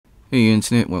Hey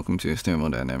Internet, welcome to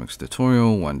Thermodynamics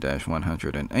tutorial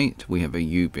 1-108. We have a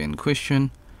U-bend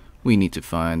question. We need to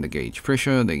find the gauge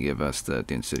pressure. They give us the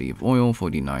density of oil,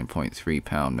 49.3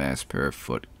 pound mass per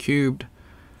foot cubed.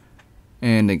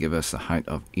 And they give us the height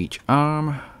of each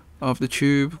arm of the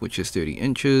tube, which is 30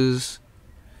 inches.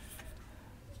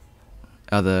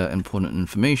 Other important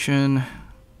information: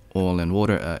 oil and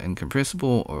water are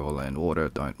incompressible, oil and water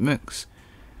don't mix.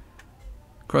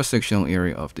 Cross-sectional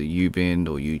area of the U-bend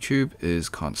or U-tube is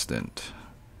constant.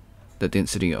 The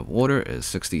density of water is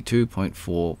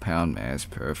 62.4 pound mass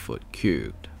per foot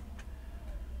cubed.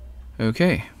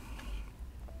 Okay,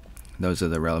 those are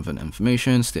the relevant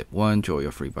information. Step 1, draw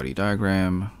your free body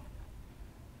diagram.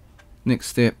 Next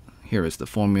step, here is the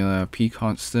formula. P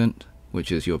constant,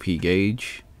 which is your P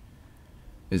gauge,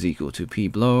 is equal to P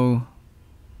blow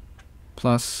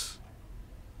plus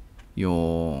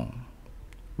your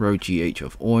rho gh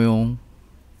of oil,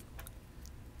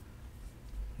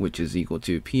 which is equal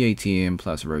to PATM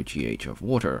plus rho gh of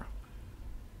water.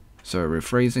 So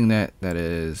rephrasing that, that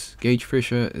is gauge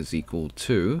pressure is equal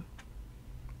to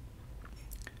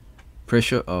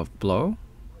pressure of blow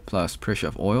plus pressure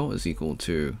of oil is equal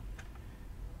to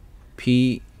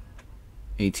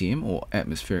PATM or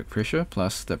atmospheric pressure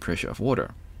plus the pressure of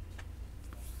water.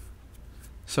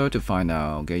 So to find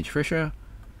our gauge pressure,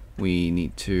 we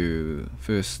need to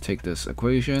first take this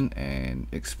equation and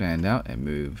expand out and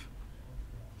move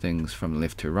things from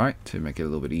left to right to make it a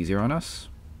little bit easier on us.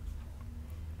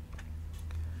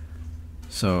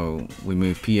 So we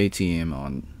move PATM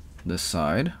on this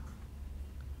side,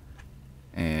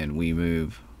 and we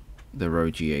move the rho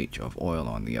gh of oil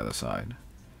on the other side.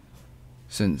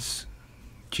 Since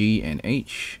G and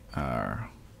H are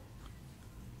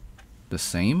the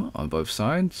same on both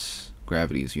sides,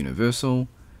 gravity is universal,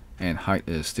 and height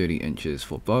is 30 inches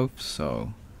for both,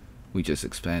 so we just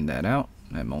expand that out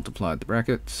and multiply the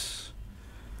brackets.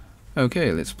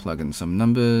 Okay, let's plug in some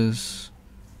numbers.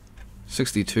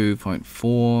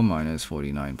 62.4 minus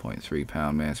 49.3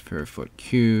 pound mass per foot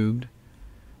cubed,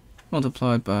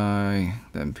 multiplied by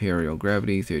the imperial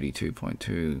gravity,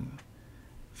 32.2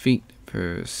 feet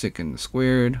per second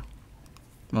squared,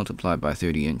 multiplied by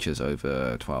 30 inches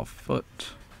over 12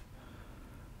 foot.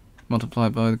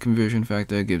 Multiplied by the conversion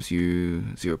factor gives you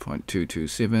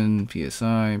 0.227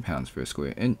 psi, pounds per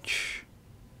square inch.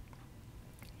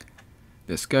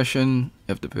 Discussion: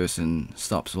 if the person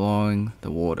stops blowing, the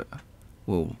water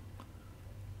will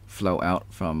flow out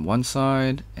from one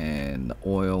side and the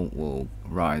oil will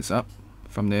rise up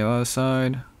from the other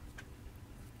side.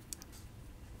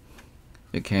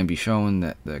 It can be shown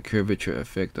that the curvature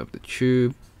effect of the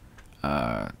tube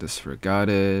are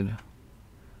disregarded.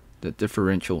 The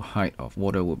differential height of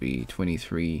water will be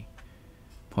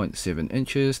 23.7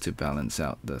 inches to balance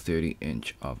out the 30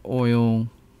 inch of oil.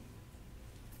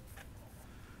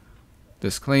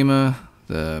 Disclaimer: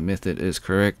 the method is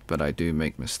correct, but I do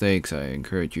make mistakes. I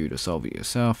encourage you to solve it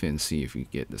yourself and see if you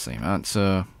get the same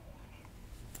answer.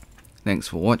 Thanks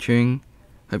for watching.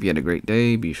 Hope you had a great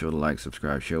day. Be sure to like,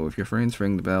 subscribe, share with your friends,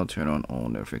 ring the bell, turn on all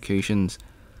notifications.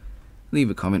 Leave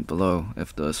a comment below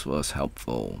if this was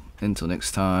helpful. Until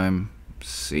next time,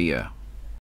 see ya.